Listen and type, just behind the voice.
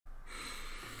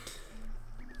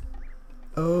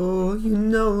Oh, you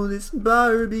know this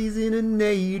Barbie's in a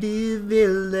native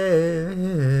village.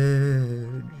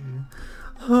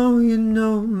 Oh, you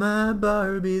know my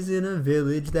Barbie's in a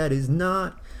village that is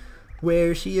not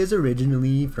where she is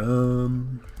originally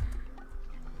from.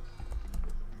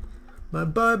 My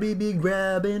Barbie be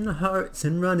grabbing hearts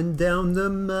and running down the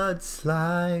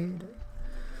mudslide.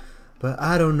 But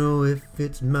I don't know if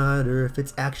it's mud or if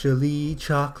it's actually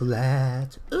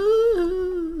chocolate.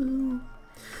 Ooh.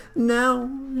 Now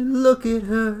look at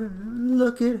her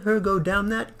go down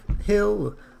that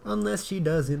hill. Unless she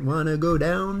doesn't want to go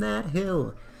down that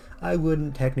hill. I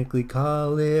wouldn't technically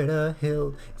call it a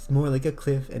hill. It's more like a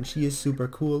cliff, and she is super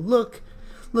cool. Look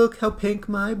how pink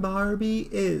my Barbie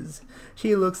is.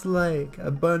 She looks like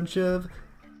a bunch of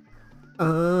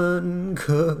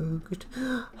uncooked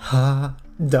hot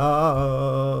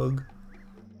dog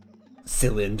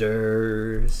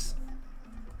cylinders.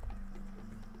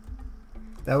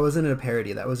 That wasn't a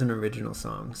parody, that was an original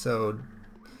song, so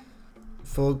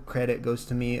full credit goes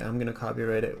to me. I'm gonna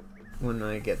copyright it when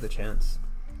I get the chance,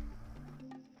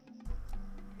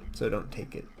 so don't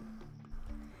take it.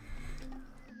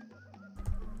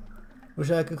 Wish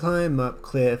I could climb up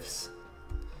cliffs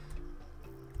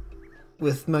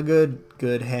with my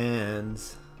good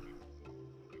hands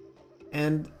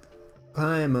and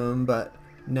climb them, but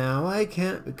now I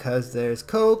can't because there's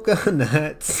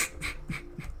coconuts.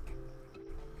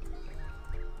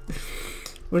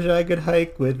 Wish I could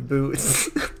hike with boots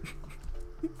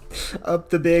up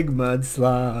the big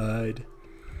mudslide,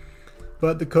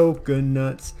 but the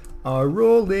coconuts are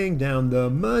rolling down the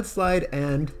mudslide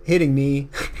and hitting me.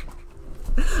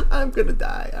 I'm gonna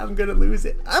die. I'm gonna lose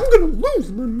it. I'm gonna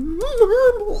lose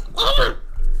my...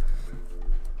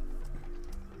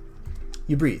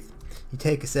 You breathe. You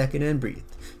take a second and breathe.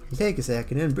 You take a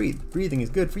second and breathe. Breathing is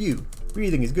good for you.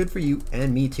 Breathing is good for you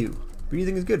and me too.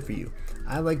 Breathing is good for you.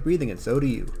 I like breathing and so do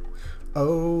you.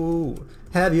 Oh,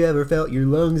 have you ever felt your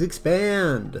lungs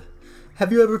expand?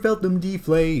 Have you ever felt them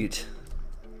deflate?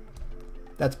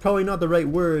 That's probably not the right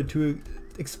word to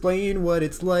explain what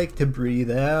it's like to breathe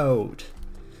out.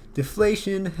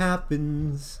 Deflation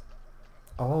happens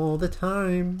all the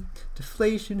time.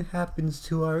 Deflation happens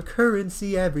to our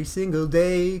currency every single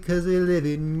day, 'cause we live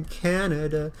in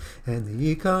Canada and the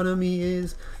economy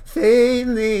is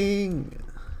failing.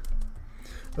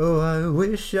 Oh, I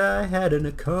wish I had an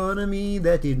economy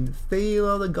that didn't fail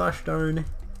all the gosh darn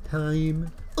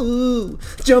time. Ooh,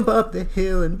 jump up the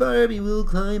hill and Barbie will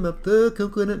climb up the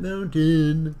coconut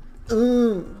mountain.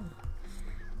 Ooh.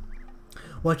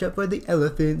 Watch out for the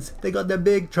elephants. They got the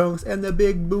big trunks and the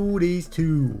big booties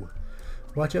too.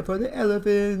 Watch out for the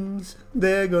elephants.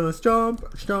 They're gonna stomp,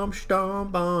 stomp,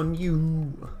 stomp on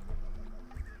you.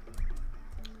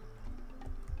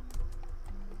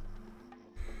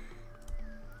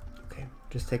 Okay,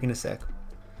 just taking a sec.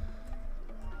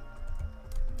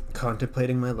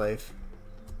 Contemplating my life.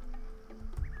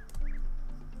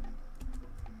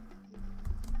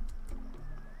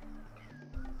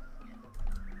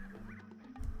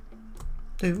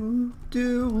 Do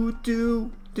do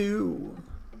do do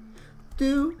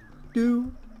do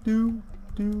do do do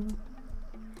do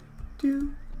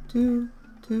do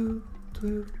do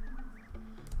do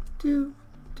do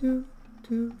do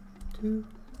do do.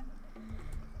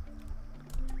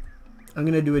 I'm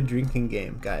gonna do a drinking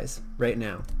game, guys, right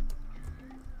now.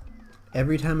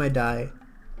 Every time I die,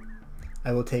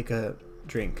 I will take a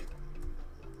drink.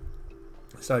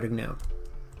 Starting now.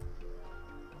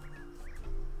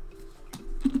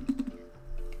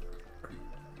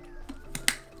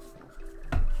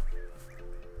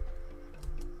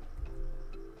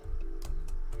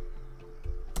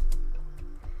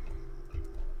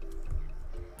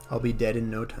 I'll be dead in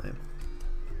no time.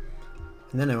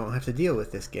 And then I won't have to deal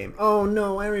with this game. Oh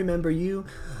no, I remember you.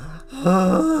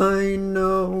 I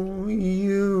know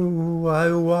you.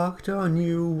 I walked on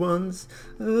you once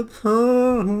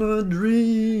upon a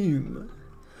dream.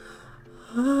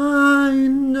 I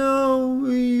know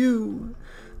you.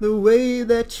 The way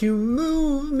that you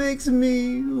move makes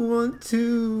me want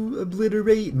to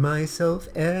obliterate myself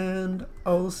and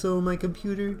also my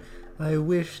computer. I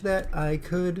wish that I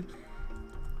could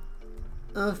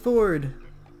afford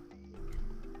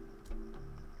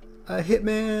a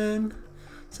hitman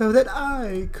so that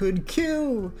I could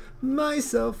kill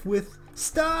myself with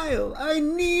style. I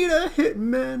need a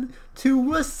hitman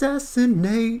to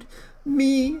assassinate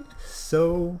me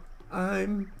so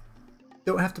I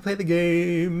don't have to play the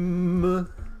game.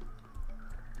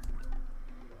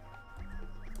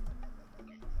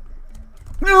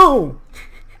 No!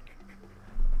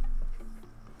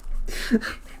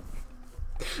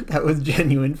 That was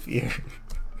genuine fear.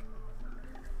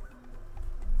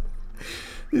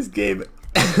 This game.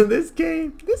 This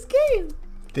game. This game.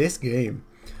 This game.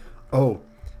 Oh.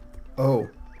 Oh.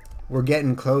 We're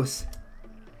getting close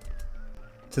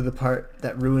to the part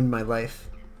that ruined my life.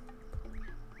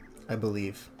 I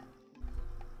believe.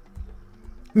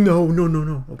 No, no, no,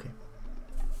 no. Okay.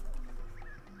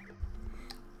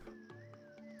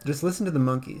 Just listen to the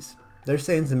monkeys. They're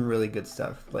saying some really good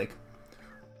stuff. Like,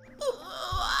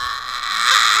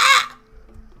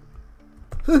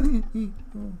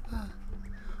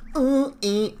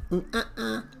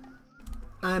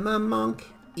 I'm a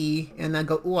monkey and I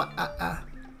go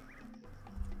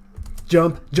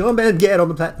jump, jump and get on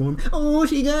the platform. Oh,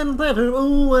 she got on the platform.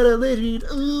 Oh, what a legend.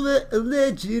 Oh, what a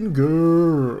legend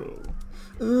girl.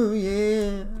 Oh,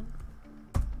 yeah.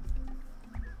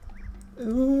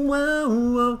 Oh, wow,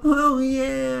 wow, wow,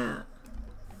 yeah.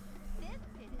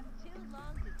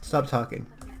 Stop talking.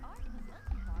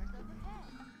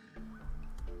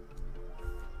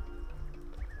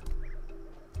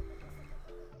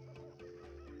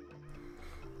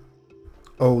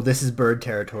 Oh, this is bird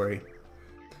territory.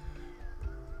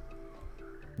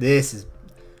 This is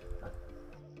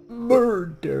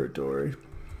bird territory.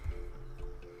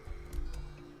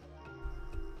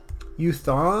 You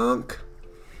thonk?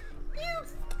 You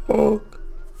thonk.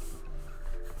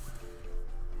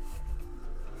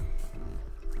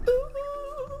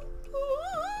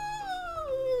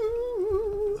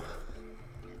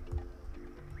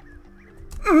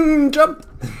 Jump!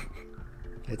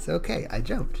 It's okay, I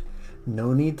jumped.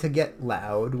 No need to get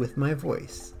loud with my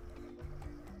voice.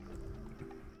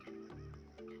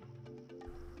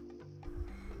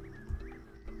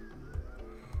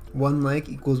 One like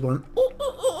equals one. Well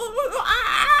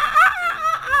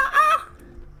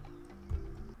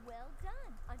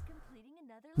done on completing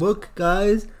another Look,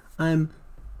 guys, I'm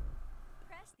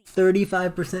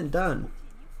 35% done.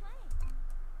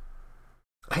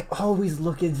 I always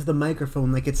look into the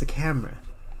microphone like it's a camera.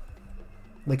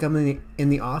 Like I'm in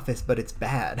the office, but it's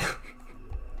bad.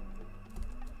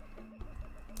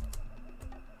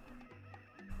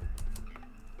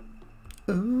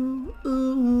 Ooh,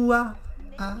 ooh, ah,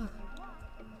 ah.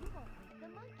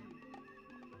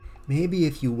 Maybe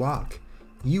if you walk,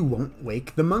 you won't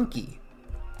wake the monkey.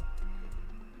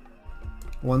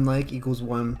 One like equals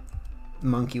one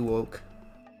monkey woke.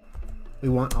 We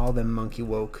want all them monkey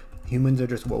woke. Humans are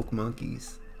just woke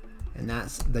monkeys. And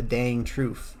that's the dang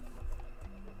truth.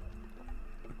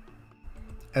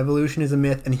 Evolution is a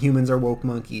myth and humans are woke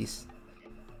monkeys.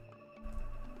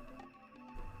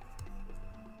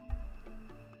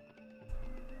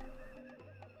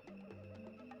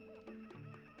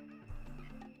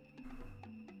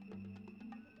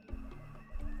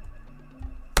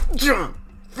 Jump!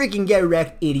 Freaking get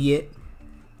wrecked, idiot.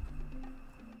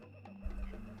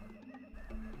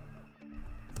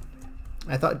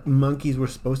 I thought monkeys were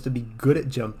supposed to be good at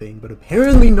jumping, but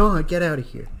apparently not. Get out of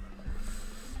here.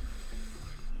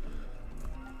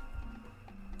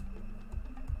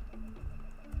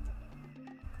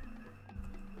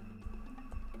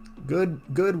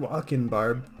 Good walking,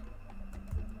 Barb.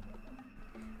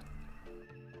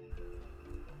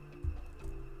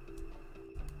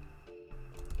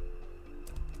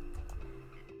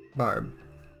 Barb.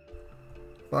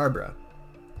 Barbara.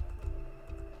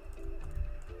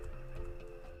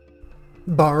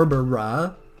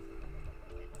 Barbara?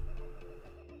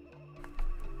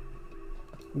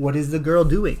 What is the girl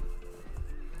doing?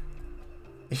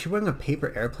 Is she wearing a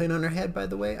paper airplane on her head, by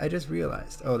the way? I just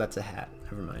realized. Oh, that's a hat.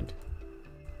 Never mind.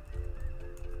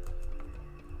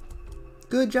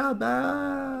 Good job,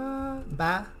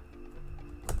 Ba.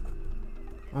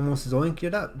 Almost zoinked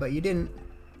it up, but you didn't.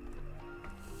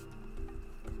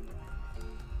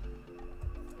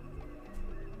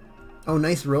 Oh,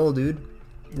 nice roll, dude.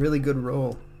 Really good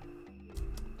roll.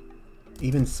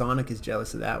 Even Sonic is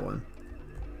jealous of that one.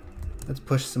 Let's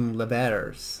push some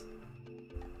levers.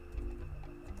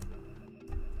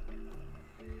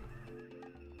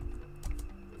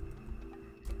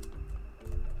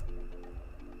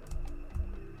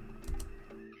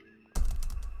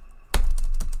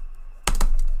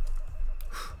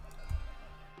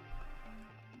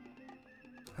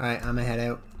 Alright, I'ma head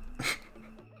out.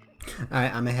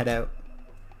 Alright, I'ma head out.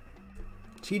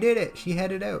 She did it. She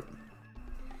headed out.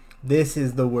 This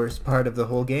is the worst part of the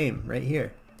whole game, right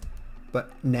here.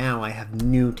 But now I have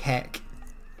new tech.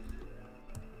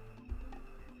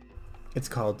 It's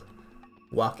called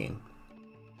walking.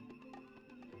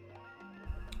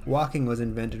 Walking was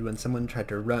invented when someone tried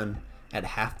to run at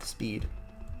half the speed.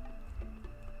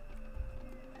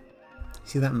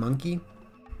 See that monkey?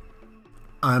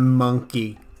 I'm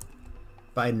monkey.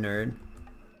 Bye, nerd.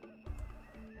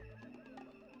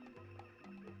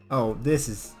 Oh, this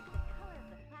is... The color of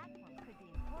the platform could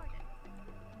be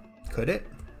important. Could it?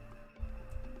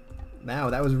 Wow,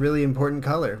 that was really important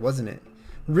color, wasn't it?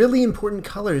 Really important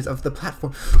colors of the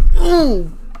platform.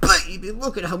 Oh, baby,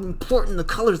 look at how important the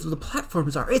colors of the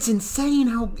platforms are. It's insane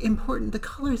how important the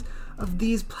colors of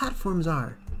these platforms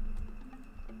are.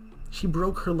 She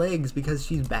broke her legs because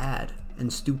she's bad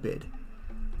and stupid.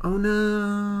 Oh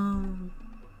no.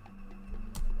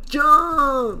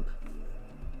 Jump!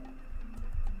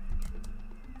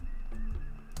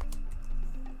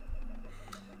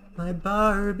 My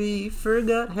Barbie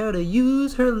forgot how to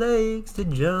use her legs to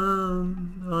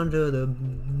jump onto the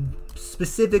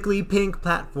specifically pink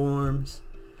platforms.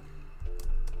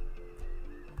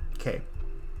 Okay.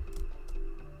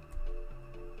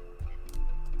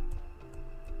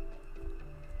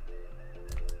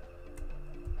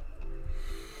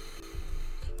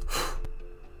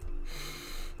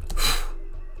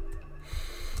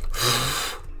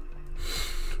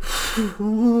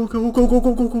 Go, go, go, go,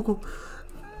 go, go, go.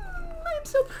 I'm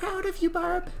so proud of you,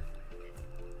 Barb.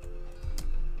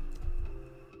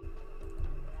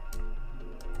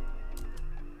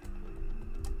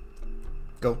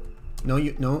 Go. No,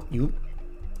 you.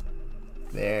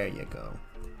 There you go.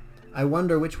 I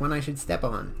wonder which one I should step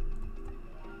on.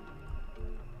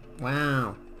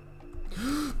 Wow.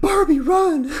 Barbie,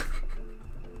 run!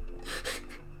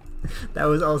 That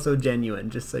was also genuine,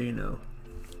 just so you know.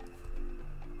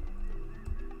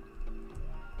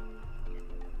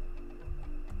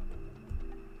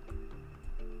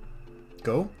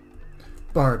 Go.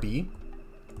 Barbie.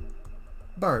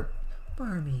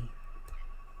 Barbie.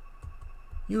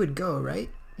 You would go, right?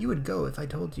 You would go if I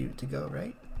told you to go,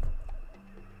 right?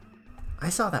 I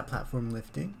saw that platform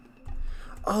lifting.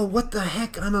 Oh, what the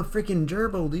heck? I'm a freaking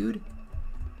gerbil, dude.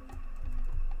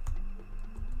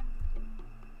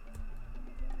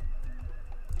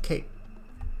 Okay.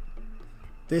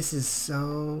 This is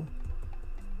so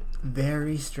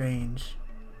very strange.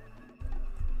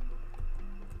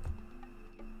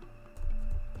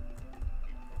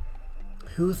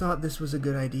 Who thought this was a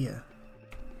good idea?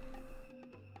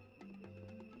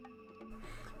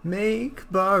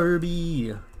 Make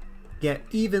Barbie get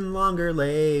even longer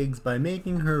legs by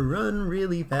making her run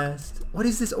really fast. What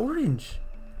is this orange?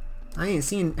 I ain't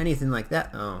seen anything like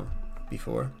that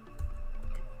before.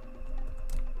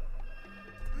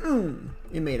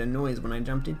 It made a noise when I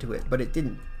jumped into it, but it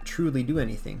didn't truly do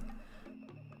anything.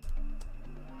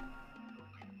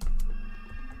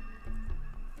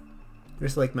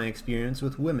 Just like my experience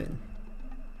with women.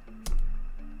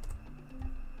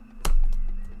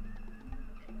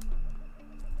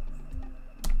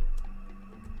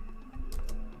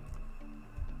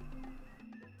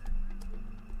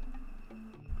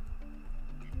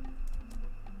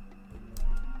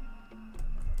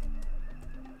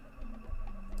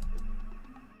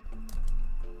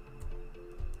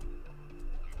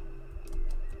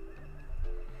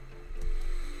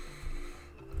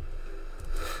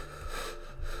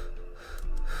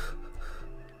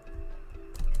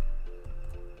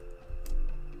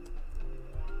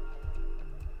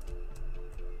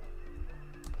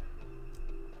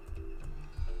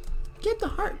 Get the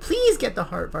heart. Please get the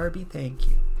heart, Barbie. Thank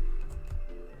you.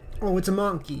 Oh, it's a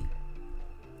monkey.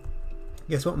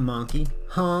 Guess what, monkey?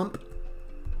 Hump.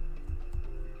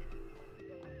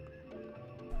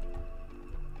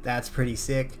 That's pretty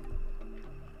sick.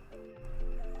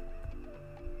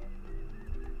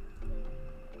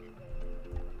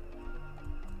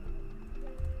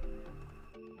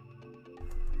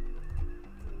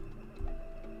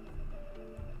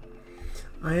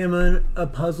 I am a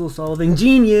puzzle-solving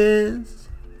genius.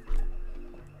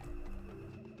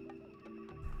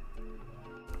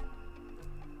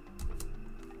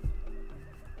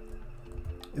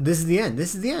 This is the end.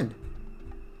 This is the end.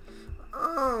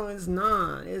 Oh, it's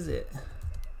not, is it?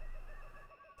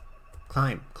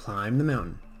 Climb. Climb the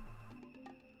mountain.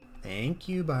 Thank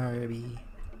you, Barbie.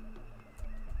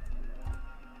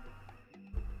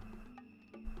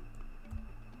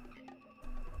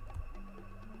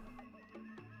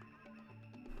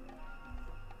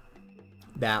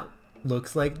 That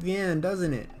looks like the end,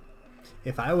 doesn't it?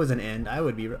 If I was an end, I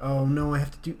would be... Oh no, I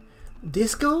have to do...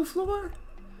 Disco floor?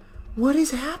 What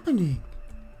is happening?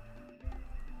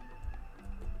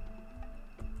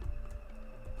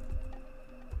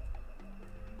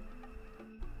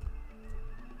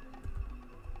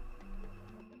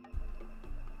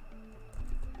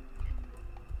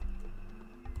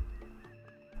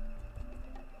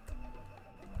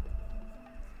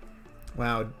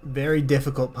 Wow, very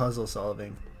difficult puzzle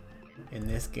solving in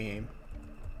this game.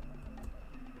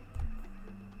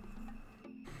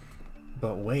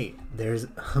 But wait, there's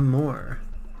more.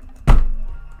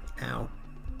 Ow.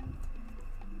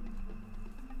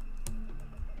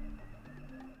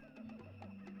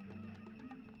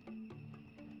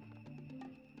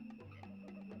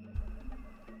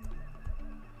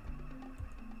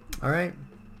 Alright.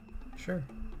 Sure.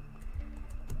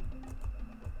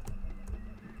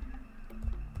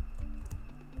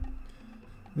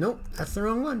 Nope, that's the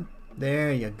wrong one.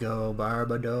 There you go,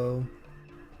 Barbado.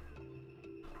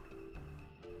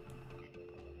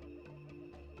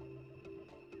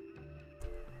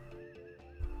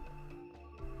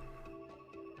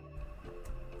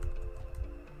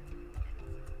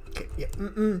 Okay, yeah,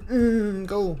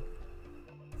 go.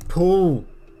 Pull.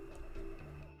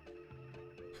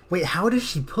 Wait, how does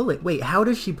she pull it? Wait, how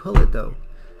does she pull it though?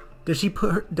 Does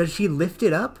she lift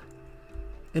it up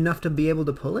enough to be able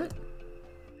to pull it?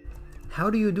 How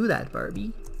do you do that,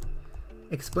 Barbie?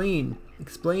 Explain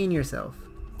yourself.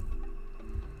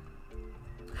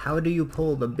 How do you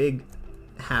pull the big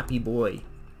happy boy?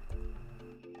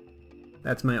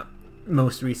 That's my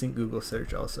most recent Google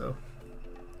search also.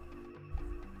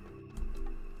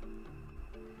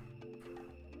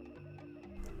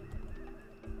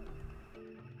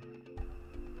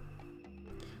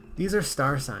 These are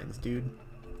star signs, dude.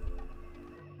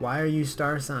 Why are you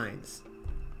star signs?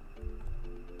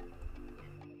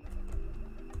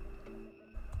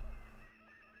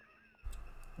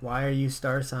 Why are you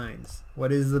star signs?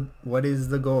 What is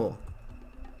the goal?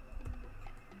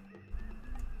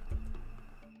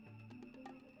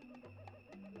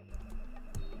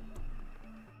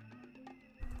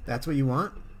 That's what you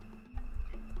want?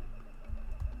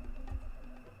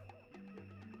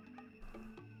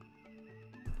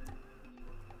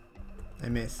 I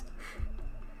missed.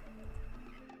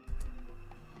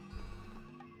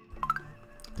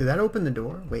 Did that open the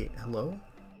door? Wait, hello?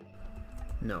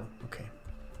 No, okay.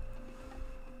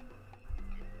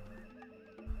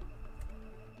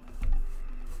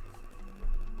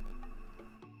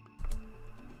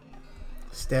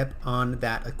 Step on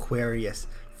that Aquarius.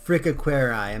 Frick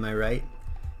Aquarii, am I right?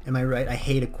 Am I right? I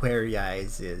hate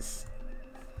Aquariises.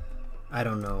 I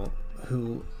don't know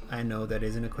who I know that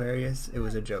is an Aquarius. It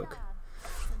was a joke.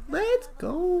 Let's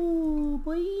go,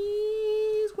 boys.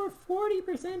 We're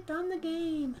 40% on the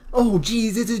game. Oh,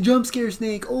 geez, it's a jump scare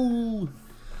snake. Oh.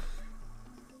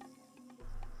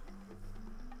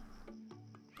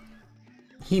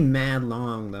 He mad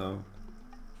long, though.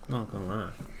 Not gonna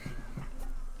lie.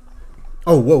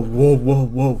 Oh,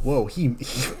 whoa. He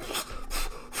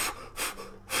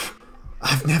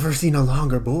I've never seen a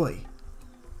longer boy.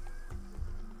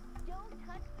 Don't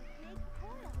touch the snake's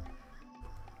coil.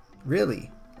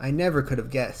 Really? I never could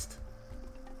have guessed.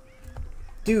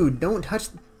 Dude, don't touch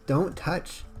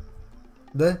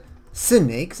the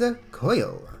snake's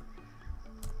coil.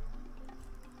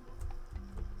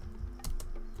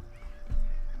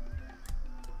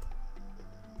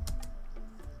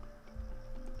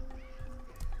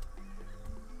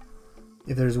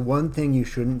 If there's one thing you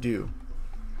shouldn't do,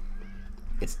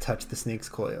 it's touch the snake's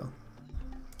coil.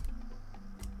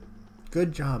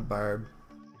 Good job, Barb.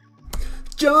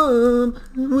 Jump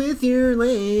with your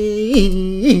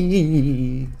legs.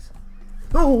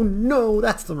 Oh no,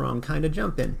 that's the wrong kind of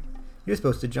jumping. You're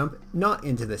supposed to jump not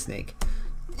into the snake.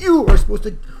 You are supposed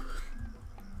to...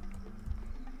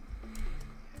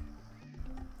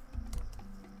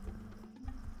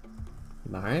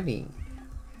 Barbie.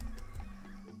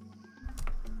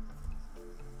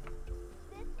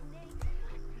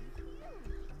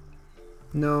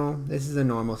 No, this is a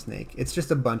normal snake. It's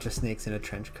just a bunch of snakes in a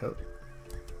trench coat.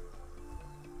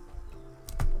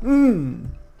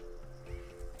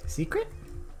 Secret?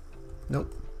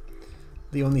 Nope.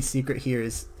 The only secret here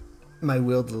is my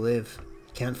will to live.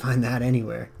 Can't find that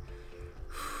anywhere.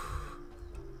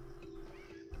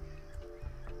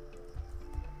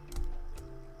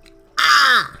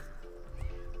 Ah!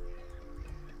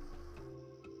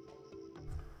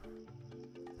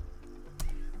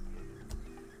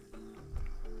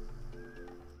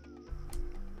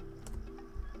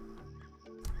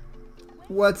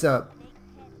 What's up?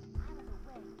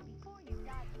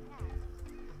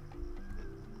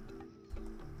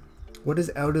 What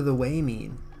does out of the way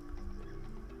mean?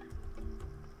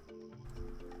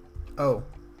 Oh.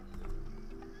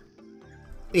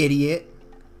 Idiot.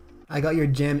 I got your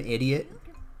gem, idiot.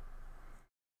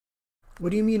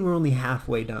 What do you mean we're only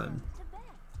halfway done?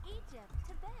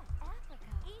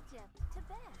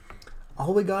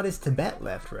 All we got is Tibet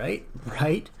left, right?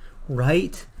 Right?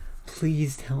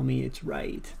 Please tell me it's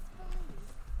right.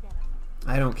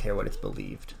 I don't care what it's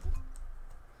believed.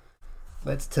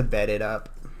 Let's Tibet it up.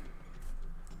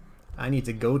 I need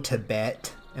to go to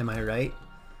Tibet. Am I right?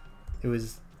 It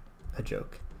was a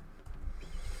joke.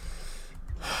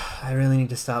 I really need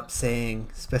to stop saying,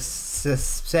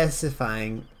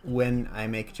 specifying when I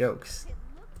make jokes. It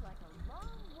looks like a long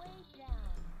way down.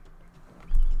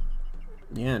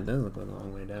 Yeah, it does look like a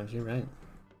long way down. You're right.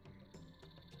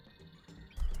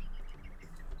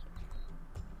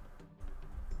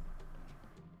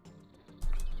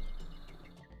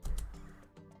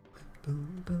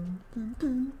 Boom, boom, boom,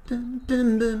 boom, boom,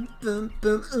 boom, boom, boom,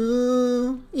 boom.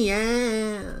 Ooh,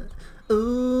 yeah.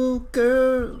 Ooh,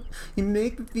 girl, you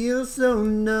make me feel so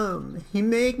numb. You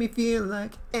make me feel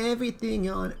like everything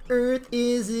on earth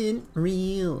isn't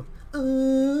real.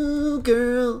 Ooh,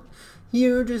 girl,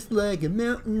 you're just like a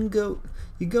mountain goat.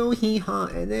 You go hee-haw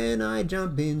and then I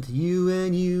jump into you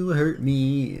and you hurt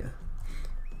me.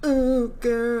 Ooh,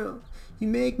 girl, you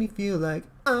make me feel like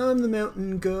I'm the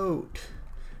mountain goat.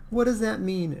 What does that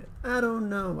mean? I don't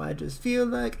know. I just feel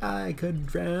like I could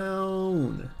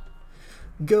drown.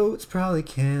 Goats probably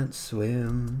can't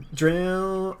swim.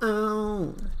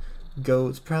 Drown.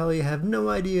 Goats probably have no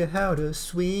idea how to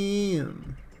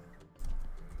swim.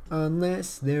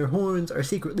 Unless their horns are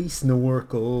secretly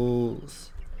snorkels.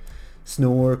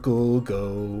 Snorkel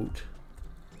goat.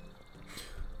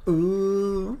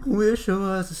 Ooh, wish I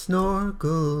was a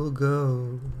snorkel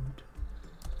goat.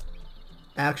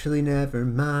 Actually, never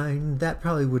mind. That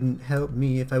probably wouldn't help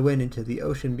me if I went into the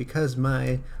ocean because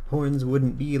my horns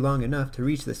wouldn't be long enough to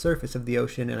reach the surface of the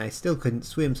ocean and I still couldn't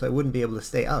swim, so I wouldn't be able to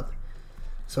stay up.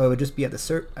 So I would just be at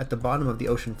the bottom of the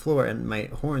ocean floor and my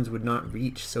horns would not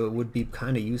reach, so it would be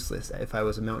kind of useless if I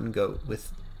was a mountain goat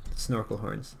with snorkel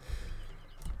horns.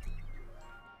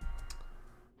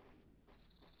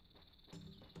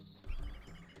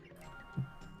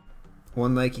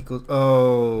 One like equals...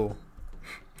 Oh...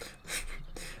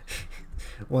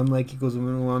 One like equals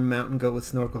one mountain goat with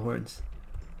snorkel horns.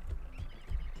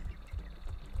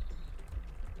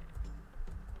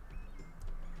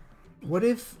 What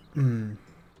if... Can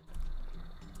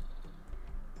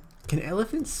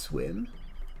elephants swim?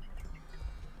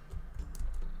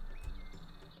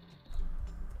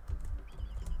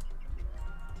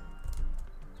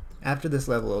 After this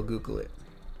level, I'll Google it.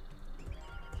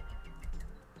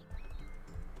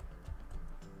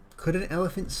 Could an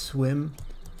elephant swim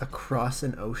across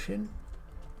an ocean?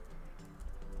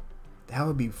 That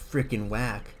would be freaking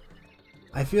whack.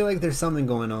 I feel like there's something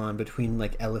going on between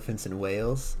like elephants and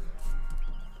whales.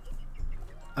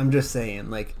 I'm just saying,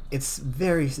 like, it's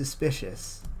very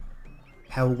suspicious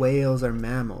how whales are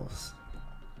mammals.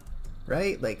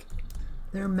 Right? Like,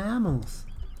 they're mammals.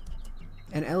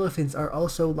 And elephants are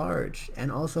also large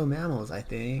and also mammals, I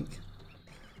think.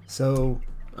 So,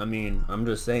 I mean, I'm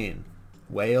just saying.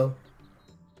 Whale.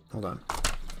 Hold on.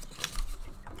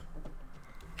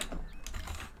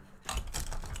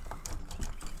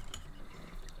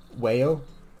 Whale,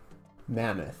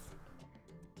 mammoth.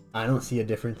 I don't see a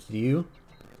difference to you.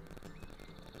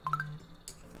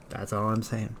 That's all I'm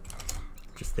saying.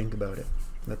 Just think about it.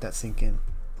 Let that sink in.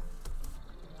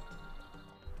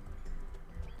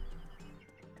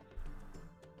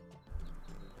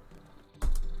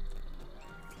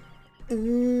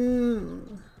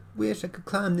 Wish I could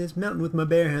climb this mountain with my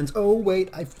bare hands. Oh wait,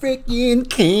 I freaking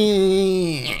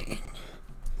can't.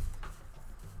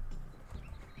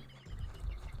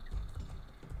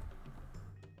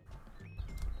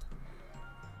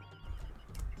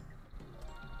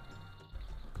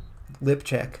 Lip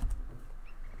check.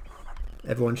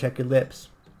 Everyone check your lips.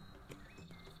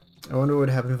 I wonder what would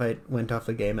happen if I went off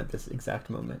the game at this exact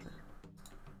moment.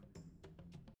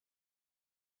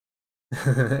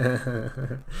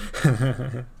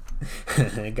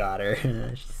 Got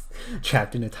her. She's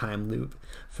trapped in a time loop,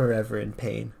 forever in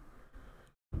pain.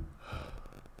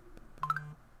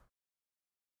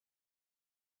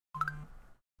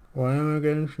 Why am I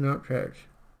getting Snapchats?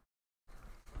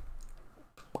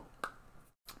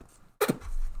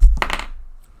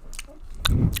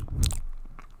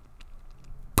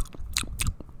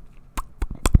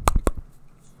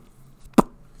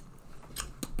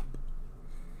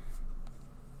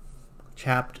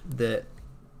 Chapped the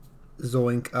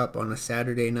zoink up on a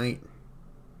Saturday night.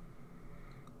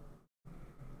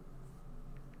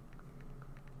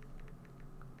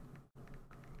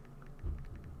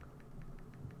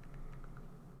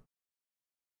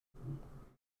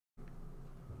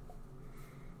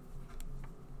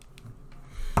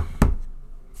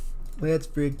 Let's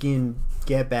freaking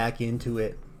get back into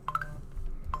it.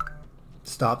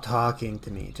 Stop talking to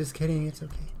me. Just kidding, it's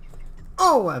okay.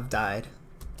 Oh, I've died.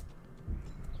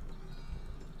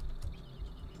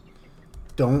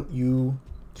 Don't you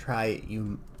try it,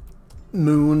 you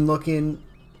moon-looking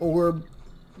orb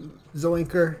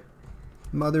zoinker,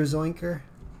 mother zoinker.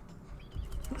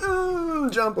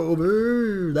 Jump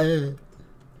over that.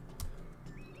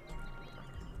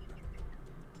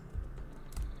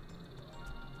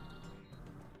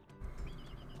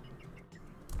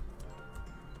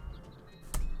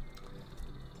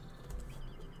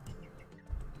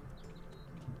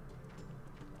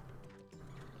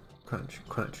 Crunch,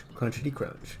 crunch, crunchity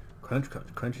crunch. Crunch, crunch,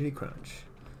 crunchity crunch.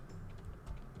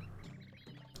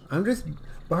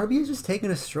 Barbie is just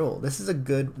taking a stroll. This is a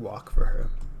good walk for her.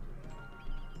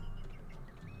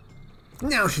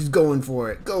 Now she's going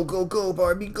for it. Go, go, go,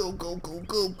 Barbie. Go, go, go,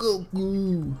 go, go,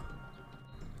 go.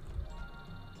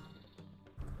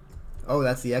 Oh,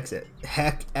 that's the exit.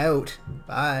 Heck out.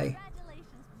 Bye. Congratulations,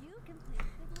 you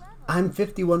completed the level. I'm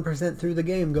 51% through the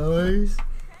game, guys.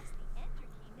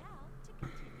 Press the enter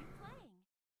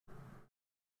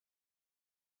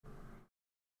key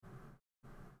now to continue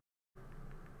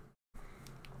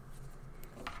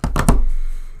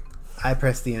playing. I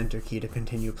pressed the enter key to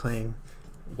continue playing.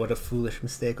 What a foolish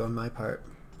mistake on my part.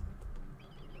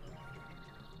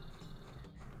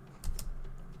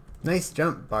 Nice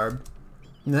jump, Barb.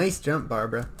 Nice jump,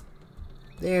 Barbara.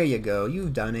 There you go.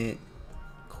 You've done it.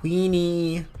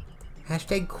 Queenie.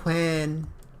 Hashtag Quen.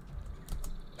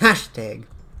 Hashtag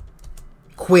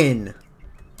Quinn.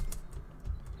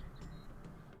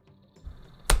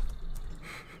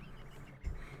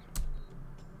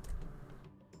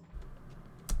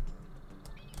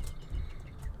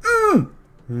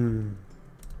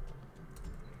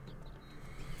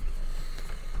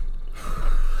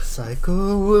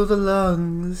 Cycle the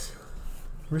lungs.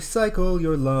 Recycle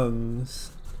your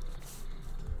lungs.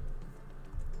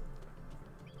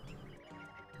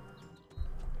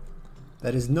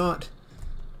 That is not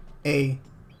a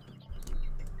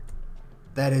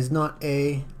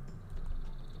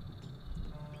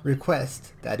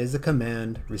request. That is a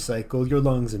command. Recycle your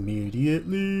lungs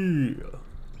immediately.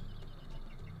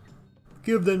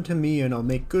 Give them to me and I'll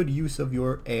make good use of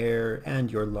your air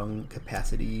and your lung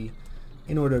capacity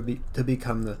in order to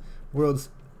become the world's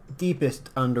deepest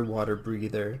underwater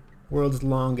breather, world's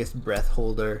longest breath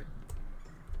holder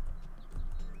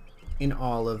in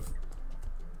all of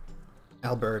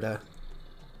Alberta,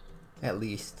 at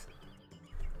least.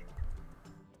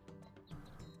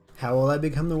 How will I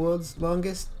become the world's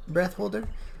longest breath holder?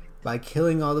 By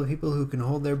killing all the people who can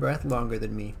hold their breath longer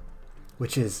than me,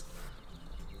 which is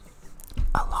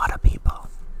a lot of people.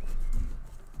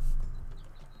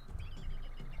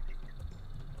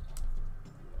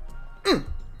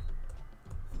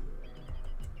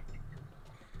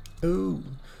 Ooh,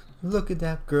 look at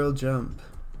that girl jump.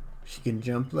 She can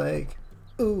jump like,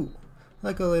 ooh,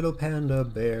 like a little panda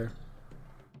bear.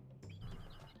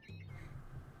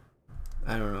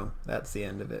 I don't know, that's the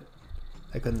end of it.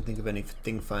 I couldn't think of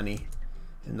anything funny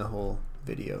in the whole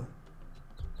video.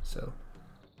 So,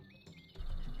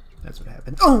 that's what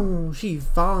happened. Oh, she's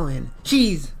fallen.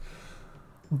 She's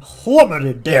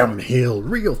plummeted downhill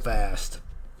real fast.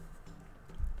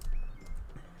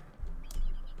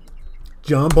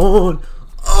 Jump on.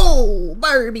 Oh,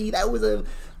 Barbie, that was a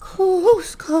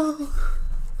close call.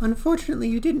 Unfortunately,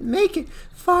 you didn't make it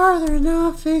farther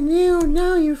enough, and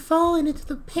now you're falling into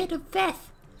the pit of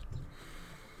death.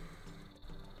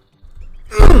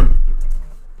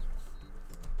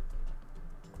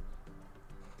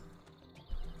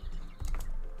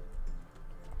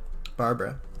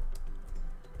 Barbara.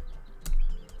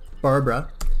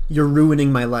 Barbara, you're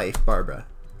ruining my life, Barbara.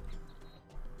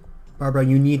 Barbara,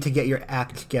 you need to get your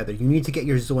act together. You need to get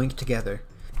your zoink together.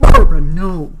 Barbara,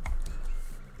 no.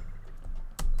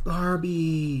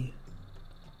 Barbie.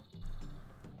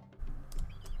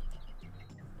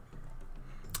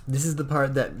 This is the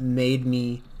part that made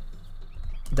me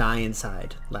die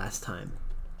inside last time.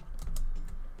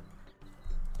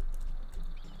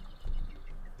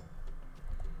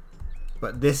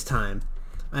 But this time,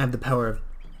 I have the power of...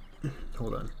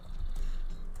 Hold on.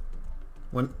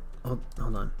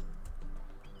 Hold on.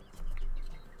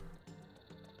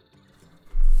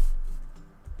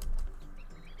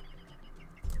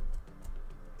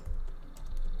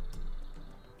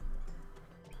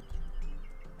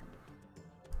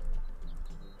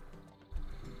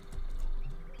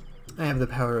 I have the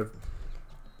power of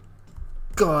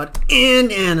God and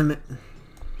animate.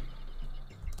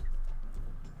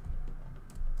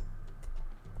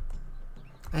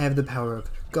 I have the power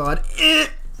of God and...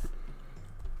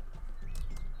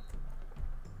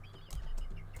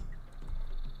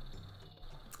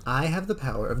 I have the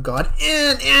power of God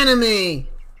and anime.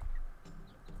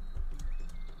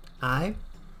 I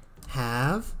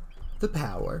have the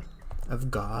power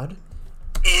of God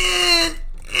and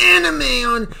anime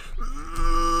on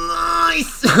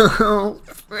myself.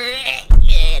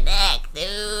 Freaking heck,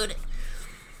 dude.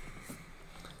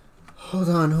 Hold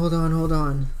on, hold on, hold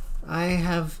on. I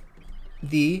have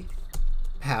the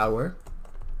power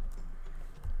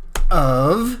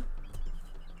of...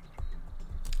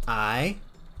 I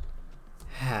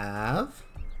have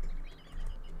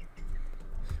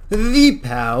the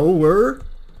power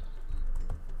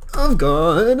of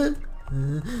God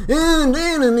and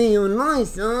enemy on my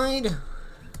side.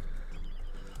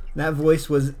 That voice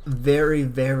was very,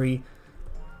 very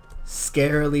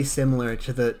scarily similar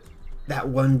to that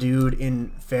one dude in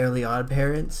Fairly Odd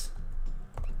Parents.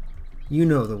 You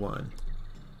know the one.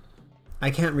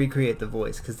 I can't recreate the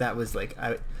voice because that was like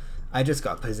I just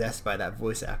got possessed by that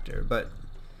voice actor, but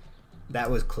that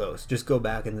was close. Just go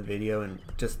back in the video and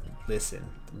just listen.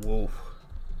 Whoa.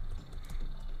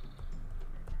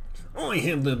 Oh, I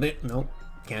have the bit. Nope,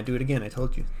 can't do it again. I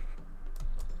told you.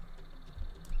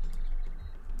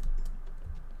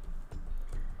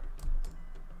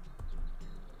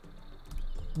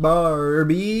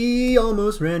 Barbie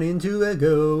almost ran into a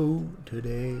goat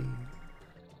today.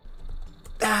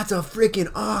 That's a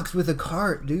freaking ox with a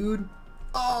cart, dude.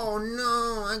 Oh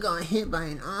no, I got hit by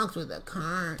an ox with a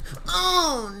cart.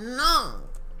 Oh no.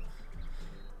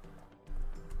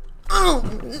 Oh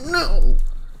no.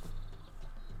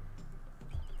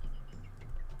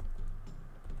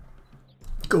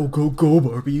 Go, go, go,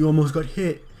 Barbie. You almost got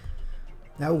hit.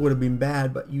 That would have been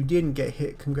bad, but you didn't get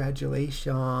hit.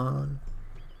 Congratulations.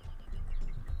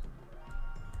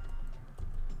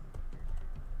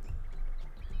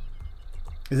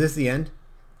 Is this the end?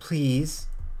 Please.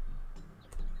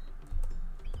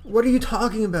 What are you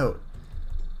talking about?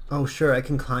 Oh, sure, I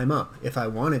can climb up if I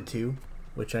wanted to,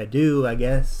 which I do, I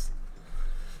guess.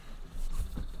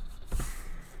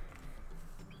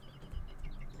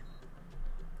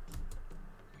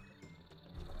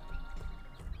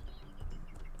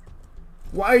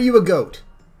 Why are you a goat?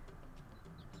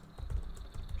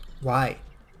 Why?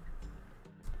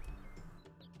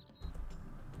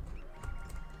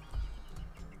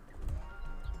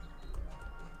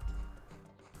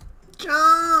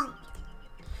 Jump!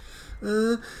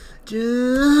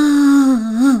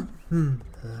 Jump!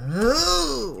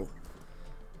 Oh!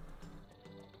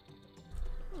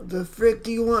 What the frick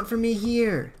do you want from me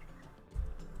here?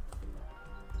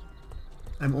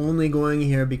 I'm only going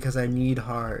here because I need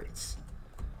hearts.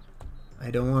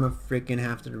 I don't want to frickin'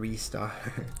 have to restart.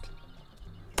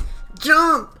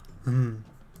 Jump!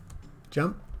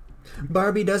 Jump?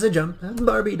 Barbie does a jump.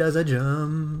 Barbie does a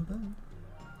jump.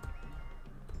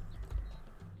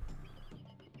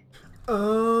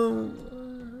 Oh,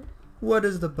 what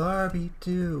does the Barbie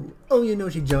do? Oh, you know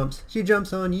she jumps. She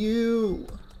jumps on you.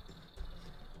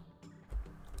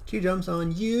 She jumps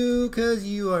on you because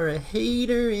you are a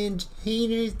hater and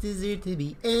haters deserve to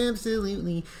be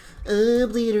absolutely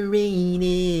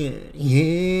obliterated.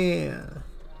 Yeah.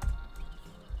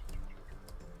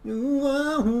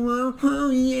 Whoa, whoa, whoa,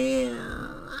 yeah.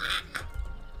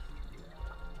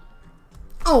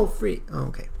 Oh, free. Oh,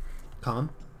 okay. Calm.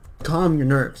 Calm your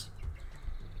nerves.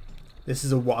 This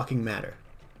is a walking matter.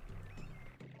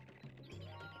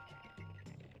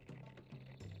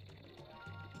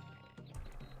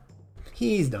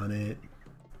 He's done it.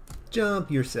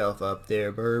 Jump yourself up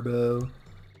there, Burbo.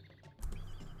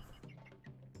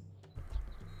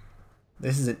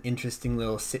 This is an interesting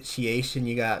little situation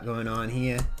you got going on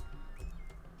here.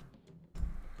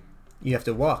 You have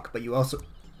to walk, but you also...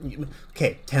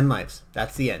 Okay, 10 lives.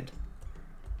 That's the end.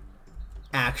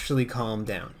 Actually calm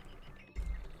down.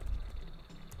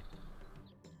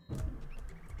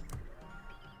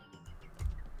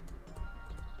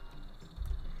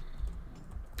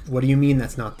 What do you mean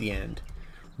that's not the end?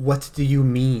 What do you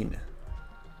mean?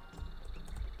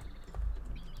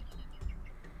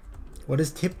 What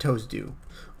does Tiptoes do?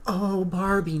 Oh,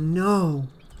 Barbie, no!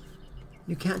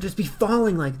 You can't just be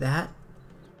falling like that.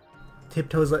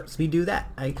 Tiptoes lets me do that.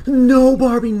 No,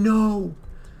 Barbie, no!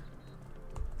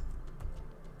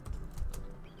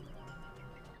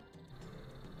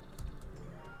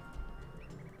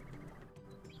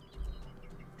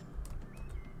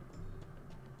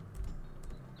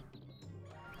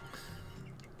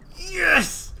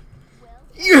 Yes!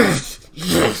 Yes!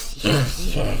 Yes!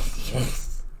 Yes! Yes!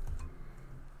 Yes!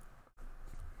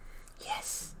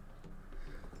 Yes!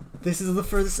 This is the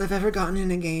furthest I've ever gotten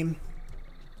in a game.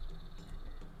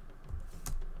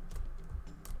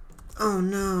 Oh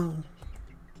no.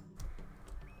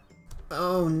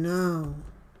 Oh no.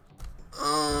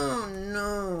 Oh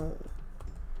no.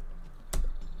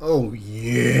 Oh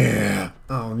yeah.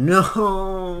 Oh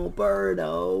no,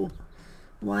 Birdo.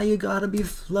 Why you gotta be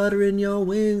fluttering your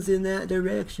wings in that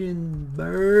direction,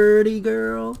 birdie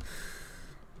girl?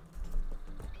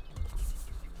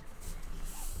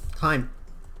 Climb.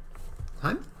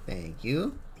 Time? Thank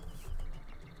you.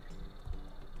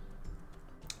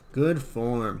 Good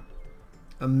form.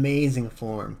 Amazing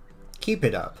form. Keep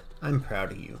it up. I'm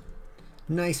proud of you.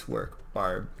 Nice work,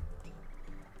 Barb.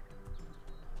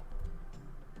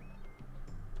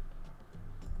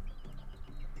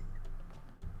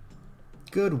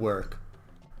 Good work.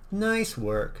 Nice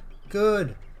work.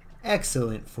 Good.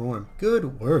 Excellent form.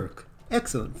 Good work.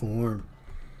 Excellent form.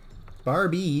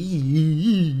 Barbie.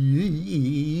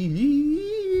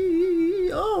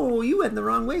 Oh, you went the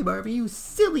wrong way, Barbie. You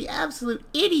silly, absolute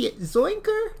idiot.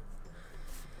 Zoinker.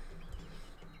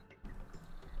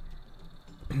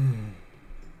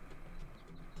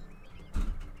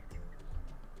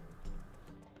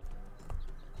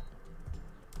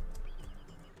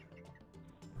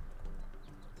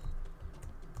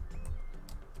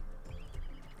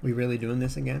 We really doing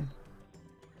this again?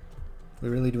 We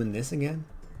really doing this again?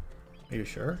 Are you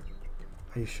sure?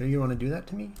 Are you sure you want to do that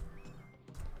to me?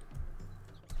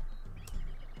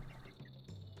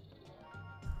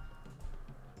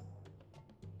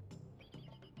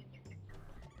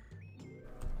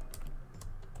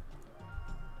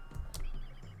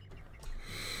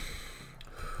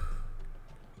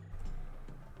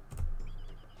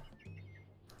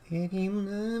 If you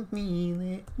love me,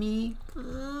 let me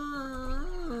go.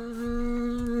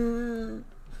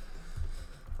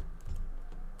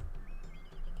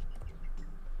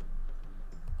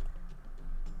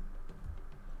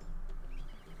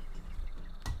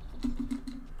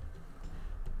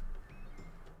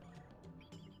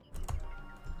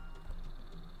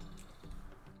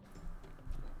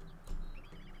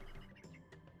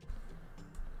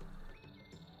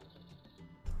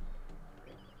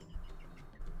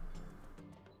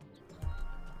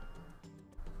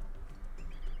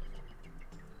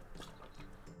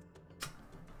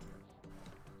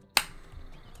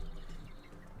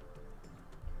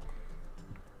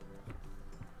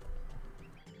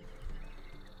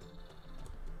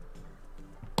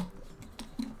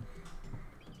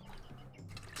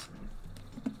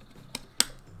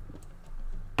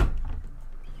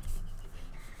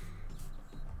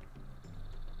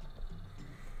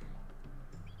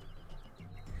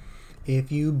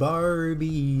 If you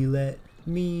Barbie, let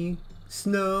me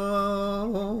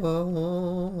snow.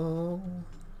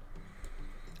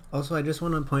 Also, I just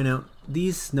want to point out,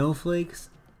 these snowflakes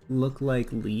look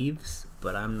like leaves,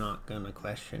 but I'm not gonna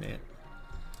question it.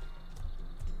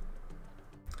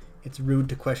 It's rude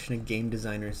to question a game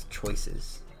designer's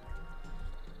choices.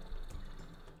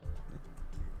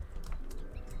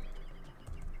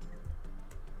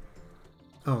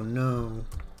 Oh no.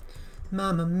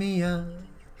 Mamma mia.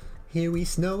 Here we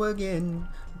snow again.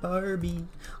 Barbie,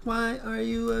 why are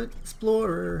you an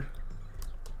explorer?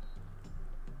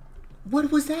 What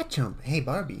was that jump? Hey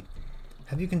Barbie,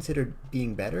 have you considered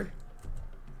being better?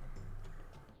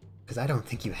 Because I don't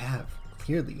think you have,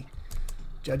 clearly.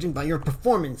 Judging by your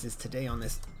performances today on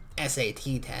this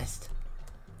SAT test.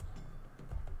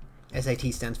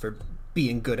 SAT stands for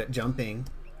being good at jumping.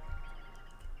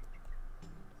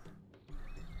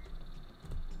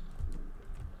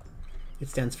 It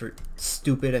stands for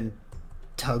stupid and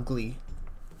tugly.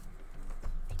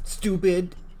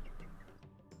 Stupid.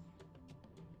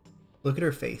 Look at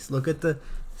her face. Look at the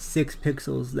 6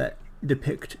 pixels that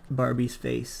depict Barbie's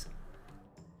face.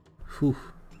 Whew.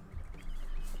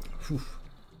 Whew.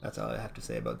 That's all I have to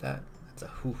say about that. That's a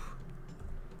whew.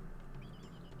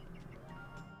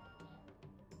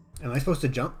 Am I supposed to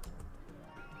jump?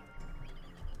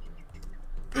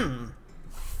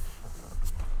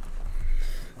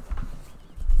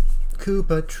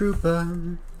 Koopa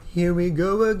Troopa, here we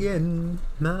go again.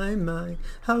 My,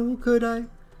 how could I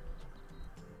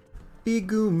be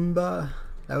Goomba?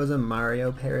 That was a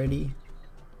Mario parody.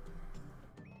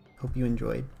 Hope you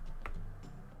enjoyed.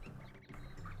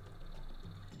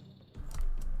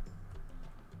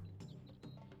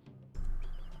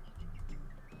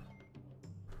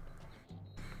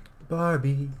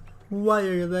 Barbie, why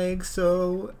are your legs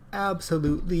so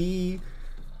absolutely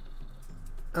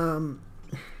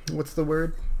what's the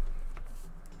word?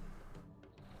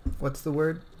 What's the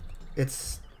word?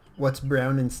 It's what's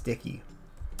brown and sticky.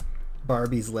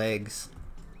 Barbie's legs.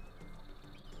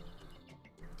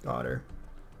 Got her.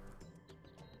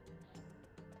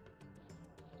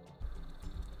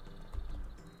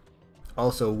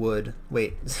 Also wood.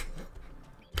 Wait.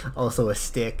 Also a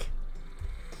stick.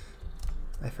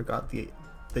 I forgot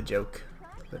the joke.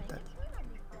 But that.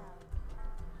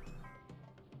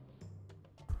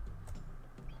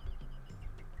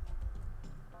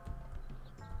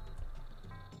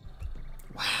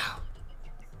 Wow.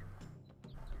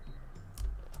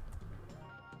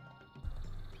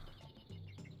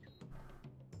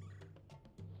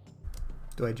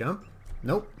 Do I jump?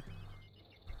 Nope.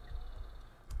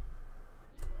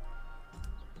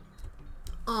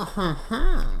 Uh-huh.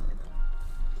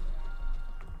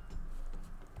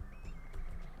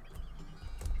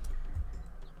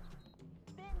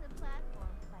 Spin the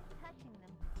platforms by touching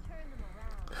them to turn them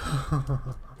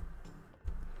around.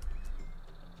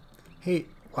 Hey,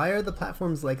 why are the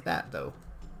platforms like that, though?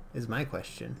 Is my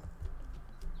question.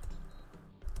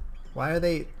 Why are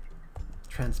they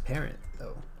transparent,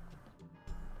 though?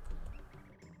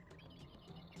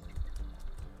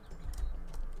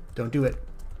 Don't do it.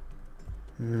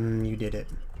 You did it.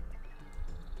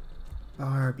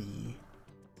 Barbie.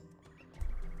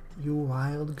 You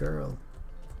wild girl.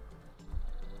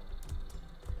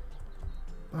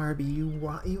 Barbie,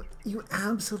 you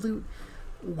absolute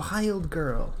wild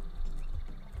girl.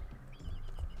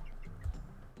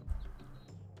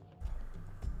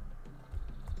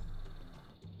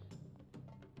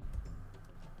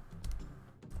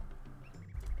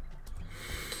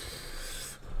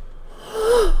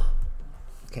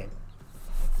 Okay.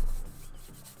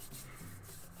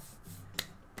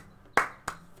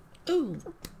 Ooh.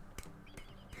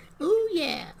 Ooh,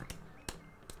 yeah.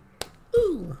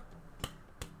 Ooh.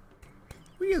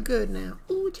 Real good now.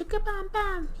 Ooh, chicka bam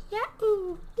bam. Yeah,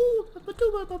 ooh. Ooh, ba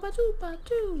tuba ba ba tuba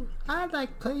too. I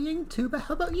like playing tuba.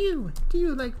 How about you? Do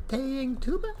you like playing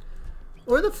tuba?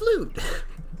 Or the flute?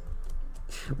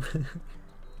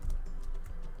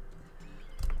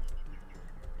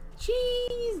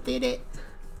 Cheese did it.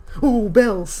 Ooh,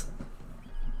 bells.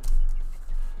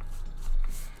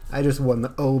 I just won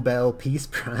the Oh Bell Peace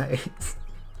Prize.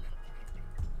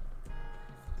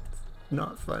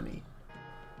 Not funny.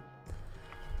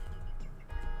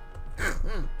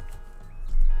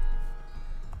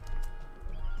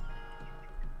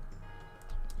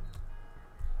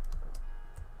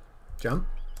 Jump.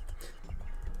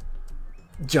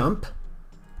 Jump.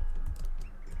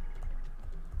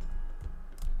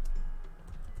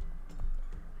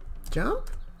 Jump?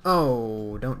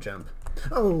 Oh, don't jump.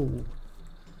 Oh.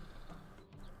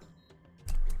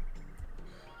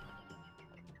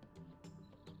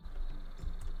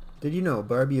 Did you know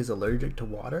Barbie is allergic to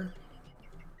water?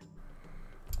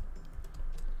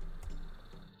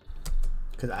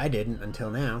 Because I didn't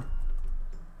until now.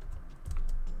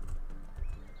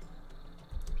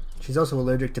 She's also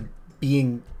allergic to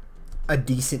being a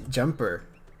decent jumper.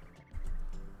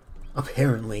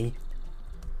 Apparently.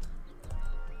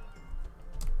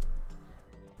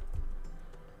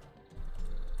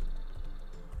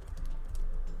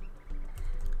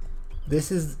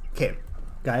 This is... Okay,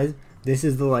 guys. This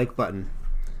is the like button.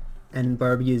 And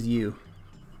Barbie is you.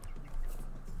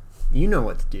 You know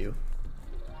what to do.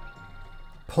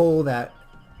 Pull that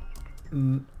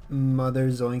mother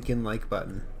zoinkin' like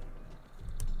button.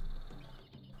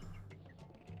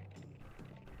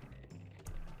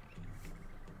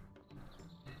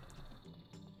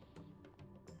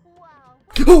 Wow.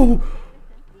 Oh!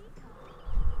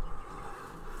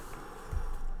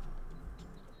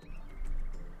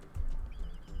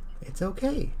 It's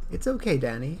okay. It's okay,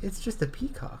 Danny. It's just a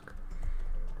peacock.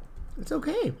 It's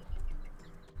okay.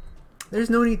 There's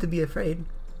no need to be afraid.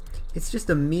 It's just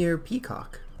a mere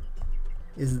peacock.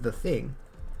 Is the thing.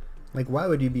 Like, why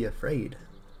would you be afraid?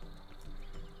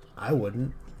 I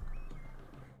wouldn't.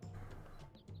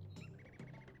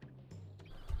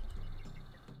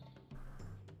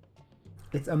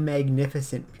 It's a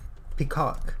magnificent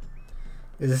peacock.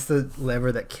 Is this the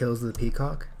lever that kills the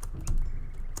peacock?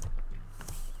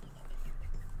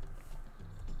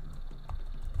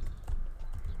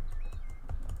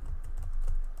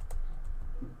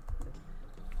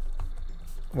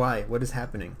 Why? What is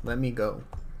happening? Let me go.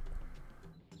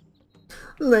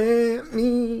 Let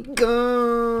me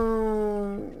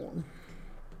go.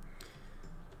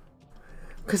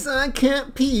 'Cause I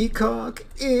can't peacock.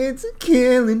 It's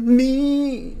killing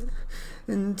me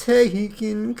and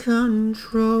taking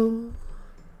control.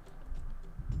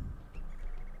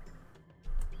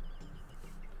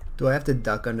 Do I have to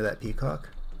duck under that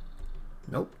peacock?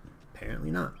 Nope. Apparently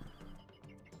not.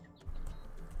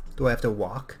 Do I have to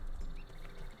walk?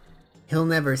 He'll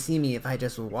never see me if I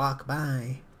just walk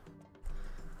by.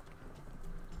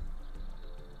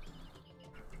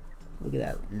 Look at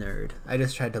that nerd. I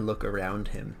just tried to look around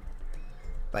him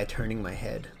by turning my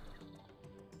head.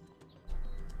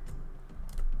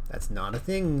 That's not a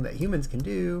thing that humans can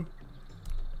do.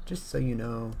 Just so you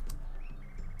know.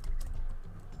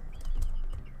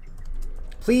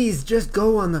 Please just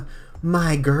go on the...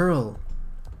 My girl.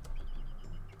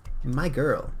 My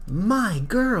girl. My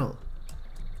girl.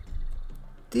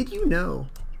 Did you know?